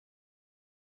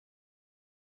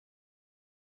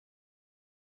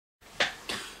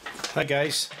Hi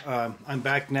guys, I'm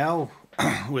back now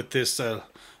with this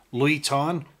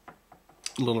Luiton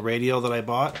little radio that I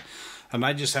bought, and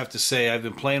I just have to say I've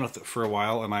been playing with it for a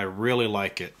while and I really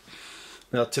like it.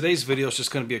 Now today's video is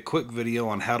just going to be a quick video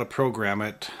on how to program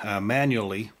it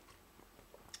manually,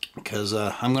 because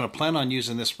I'm going to plan on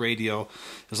using this radio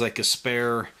as like a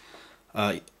spare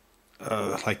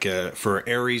for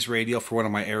Aries radio for one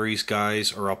of my Aries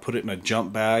guys, or I'll put it in a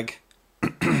jump bag.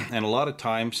 And a lot of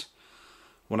times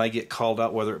when I get called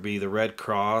out, whether it be the Red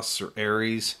Cross or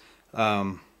Aries,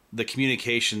 the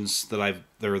communications that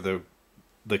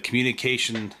the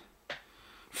communication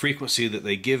frequency that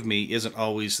they give me isn't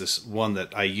always this one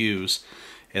that I use,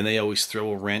 and they always throw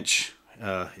a wrench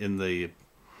in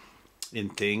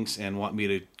things and want me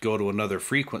to go to another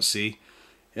frequency.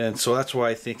 And so that's why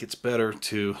I think it's better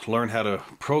to learn how to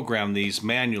program these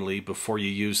manually before you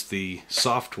use the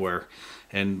software,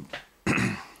 and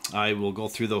I will go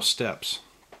through those steps.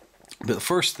 But the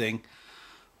first thing,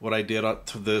 what I did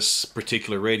to this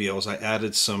particular radio is I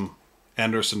added some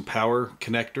Anderson power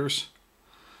connectors.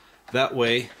 That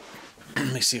way,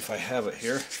 let me see if I have it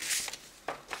here.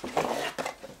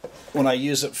 When I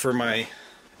use it for my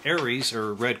Aries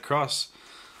or Red Cross,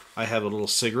 I have a little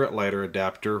cigarette lighter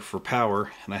adapter for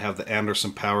power, and I have the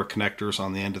Anderson power connectors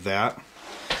on the end of that.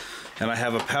 And I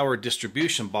have a power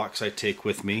distribution box I take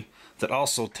with me that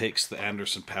also takes the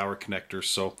Anderson power connectors.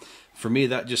 So for me,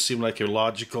 that just seemed like a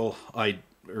logical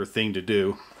thing to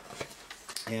do.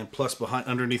 And plus,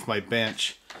 underneath my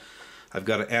bench, I've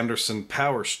got an Anderson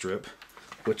power strip,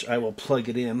 which I will plug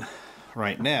it in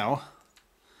right now.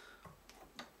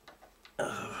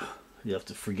 You have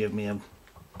to forgive me.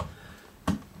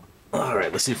 All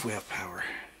right, let's see if we have power.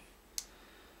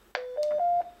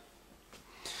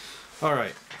 All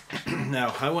right.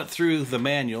 Now, I went through the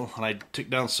manual and I took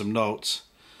down some notes,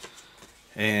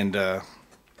 and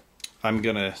I'm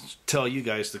gonna tell you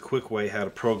guys the quick way how to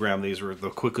program these, or the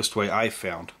quickest way I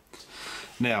found.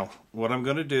 Now, what I'm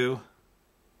gonna do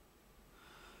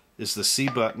is the C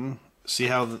button. See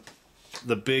how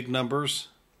the big numbers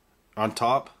on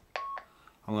top?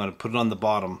 I'm gonna put it on the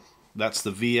bottom. That's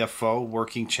the VFO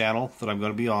working channel that I'm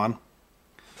gonna be on.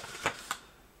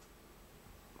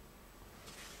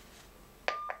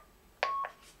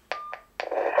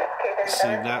 See,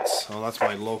 that's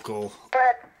my local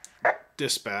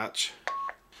dispatch.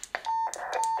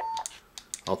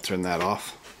 I'll turn that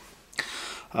off.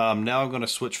 Now I'm going to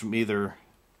switch from either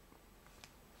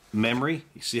memory.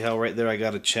 You see how right there I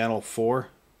got a channel 4,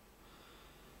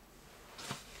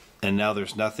 and now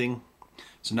there's nothing.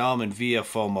 So now I'm in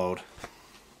VFO mode.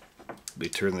 Let me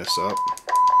turn this up.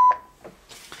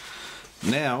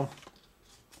 Now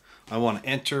I want to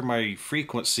enter my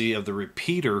frequency of the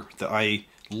repeater that I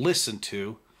listen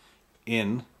to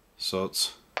in, so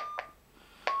it's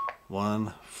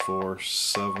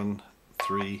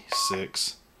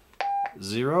 14736.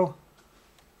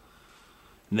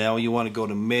 Now you want to go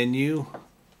to menu,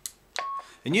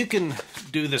 and you can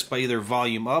do this by either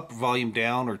volume up, volume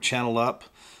down, or channel up.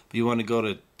 You want to go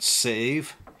to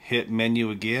save, hit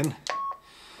menu again,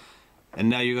 and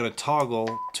now you're going to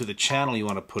toggle to the channel you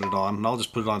want to put it on, and I'll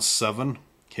just put it on 7,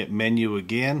 hit menu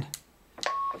again.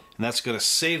 And that's going to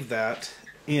save that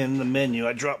in the menu.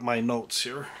 I dropped my notes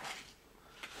here.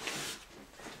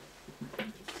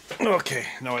 Okay,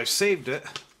 now I've saved it.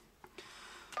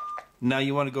 Now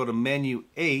you want to go to menu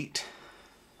 8.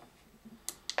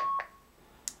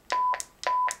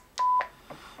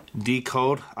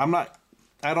 Decode. I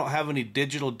don't have any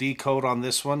digital decode on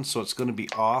this one, so it's going to be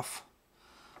off.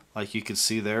 Like you can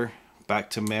see there. Back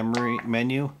to memory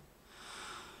menu.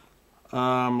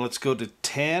 Let's go to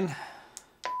 10.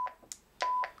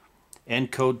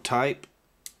 Encode type,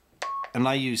 and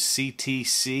I use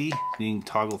CTC. You can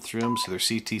toggle through them, so they're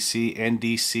CTC,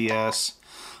 NDCS,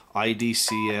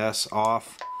 IDCS,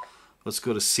 off. Let's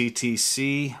go to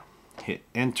CTC, hit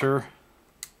enter,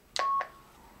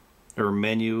 or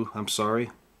menu, I'm sorry.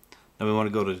 Now we want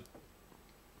to go to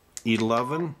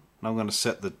 11, and I'm going to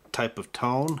set the type of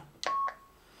tone.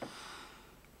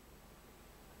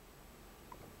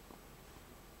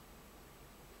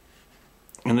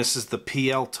 And this is the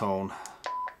PL tone.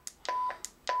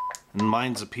 And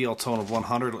mine's a PL tone of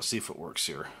 100. Let's see if it works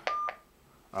here.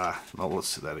 No,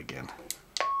 let's do that again.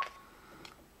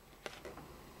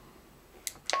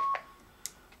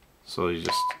 So you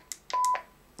just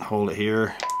hold it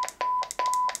here.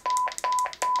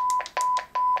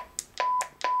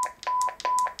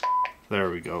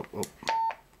 There we go. Oh,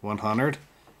 100.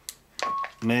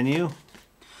 Menu.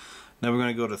 Now we're going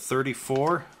to go to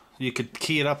 34. You could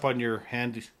key it up on your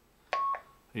hand,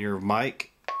 your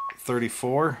mic.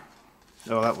 34.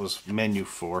 Oh, that was menu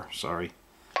 4, sorry.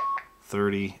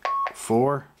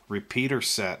 34. Repeater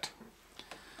set.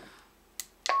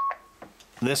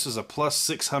 This is a plus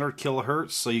 600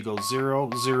 kilohertz, so you go 0,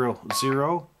 0,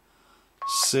 0,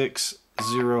 6,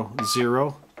 0,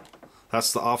 0.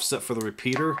 That's the offset for the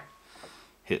repeater.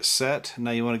 Hit set.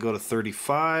 Now you want to go to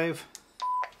 35.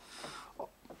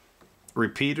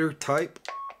 Repeater type.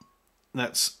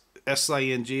 That's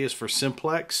SING is for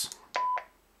simplex.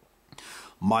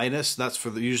 Minus, that's for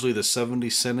usually the 70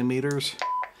 centimeters.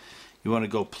 You want to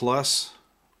go plus.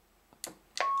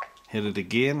 Hit it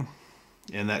again.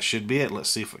 And that should be it. Let's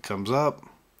see if it comes up.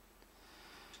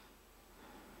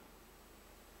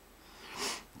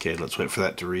 Okay, let's wait for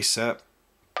that to reset.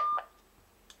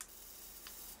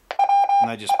 And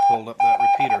I just pulled up that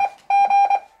repeater.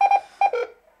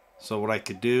 So what I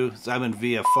could do is, I'm in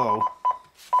VFO.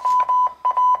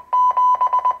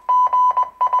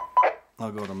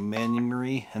 I'll go to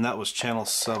memory, and that was channel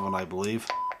 7, I believe.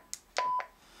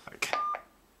 Okay.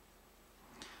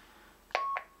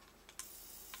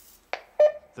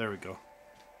 There we go.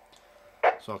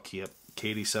 So I'll key up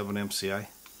KD7 MCI.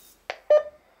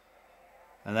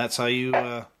 And that's how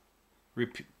you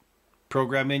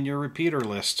program in your repeater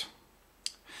list.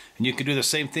 And you can do the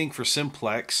same thing for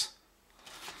simplex.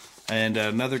 And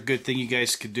another good thing you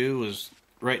guys could do is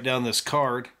write down this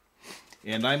card.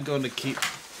 And I'm going to keep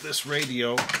this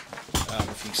radio,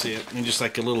 if you can see it, in just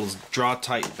like a little draw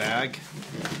tight bag.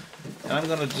 And I'm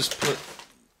going to just put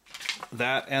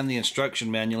that and the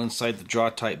instruction manual inside the draw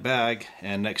tight bag,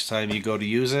 and next time you go to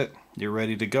use it, you're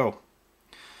ready to go.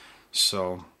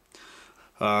 So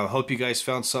hope you guys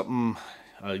found something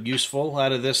useful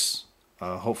out of this.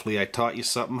 Hopefully I taught you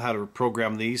something how to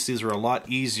program these. These are a lot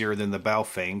easier than the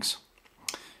Baofangs.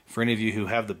 For any of you who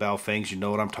have the Baofangs, you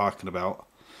know what I'm talking about.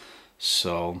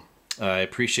 So I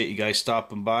appreciate you guys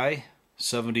stopping by.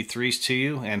 73s to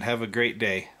you, and have a great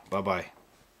day. Bye bye.